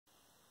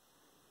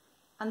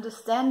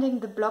Understanding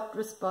the blocked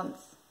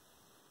response.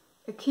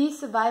 A key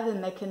survival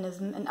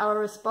mechanism in our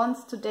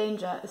response to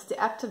danger is the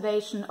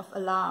activation of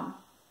alarm.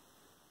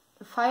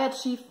 A fire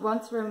chief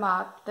once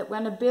remarked that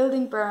when a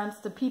building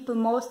burns, the people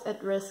most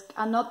at risk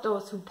are not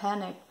those who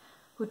panic,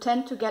 who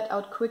tend to get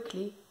out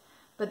quickly,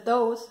 but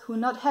those who,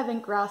 not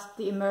having grasped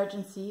the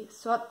emergency,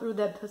 sort through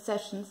their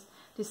possessions,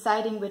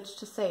 deciding which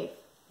to save.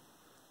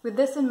 With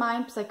this in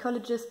mind,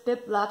 psychologists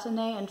Bibb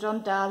Latané and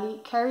John Daly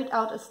carried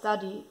out a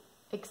study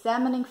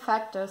examining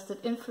factors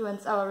that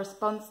influence our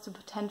response to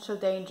potential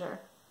danger.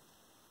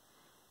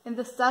 In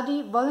the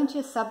study,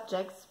 volunteer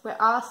subjects were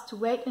asked to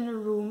wait in a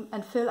room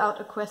and fill out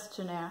a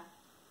questionnaire.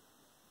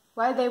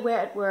 While they were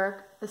at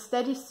work, a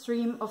steady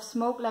stream of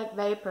smoke-like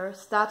vapor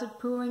started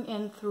pouring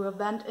in through a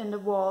vent in the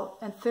wall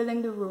and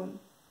filling the room.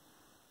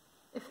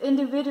 If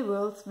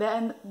individuals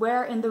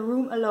were in the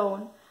room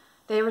alone,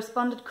 they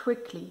responded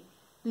quickly,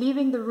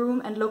 leaving the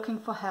room and looking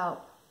for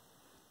help.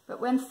 But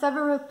when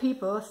several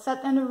people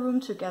sat in a room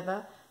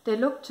together, they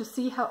looked to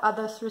see how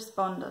others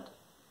responded.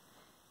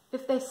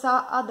 If they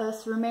saw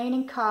others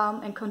remaining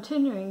calm and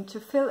continuing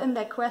to fill in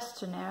their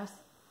questionnaires,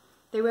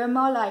 they were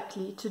more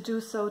likely to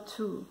do so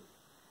too.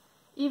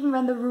 Even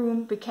when the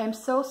room became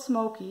so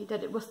smoky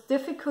that it was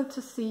difficult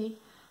to see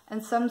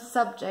and some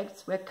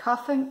subjects were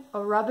coughing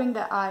or rubbing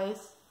their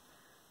eyes,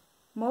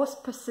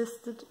 most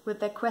persisted with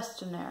their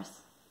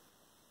questionnaires.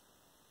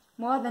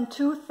 More than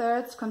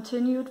 2/3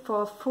 continued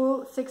for a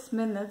full 6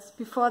 minutes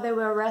before they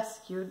were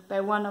rescued by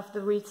one of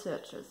the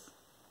researchers.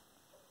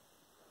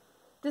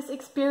 This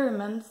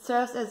experiment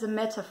serves as a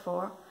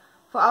metaphor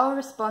for our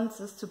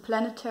responses to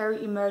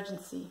planetary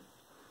emergency.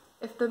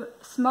 If the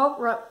smoke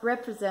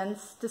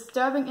represents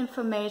disturbing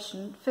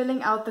information,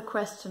 filling out the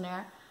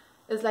questionnaire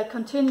is like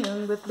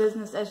continuing with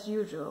business as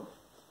usual.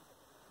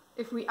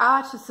 If we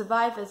are to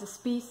survive as a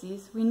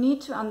species, we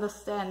need to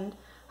understand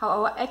how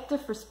our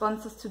active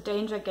responses to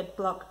danger get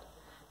blocked,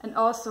 and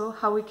also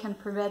how we can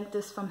prevent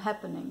this from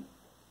happening.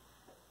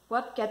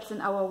 What gets in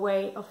our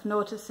way of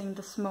noticing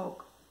the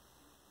smoke?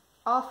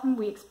 Often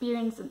we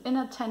experience an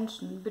inner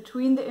tension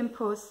between the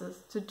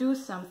impulses to do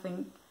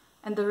something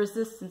and the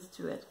resistance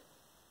to it.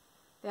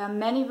 There are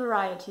many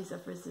varieties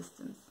of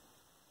resistance.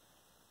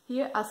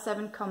 Here are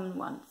 7 common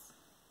ones.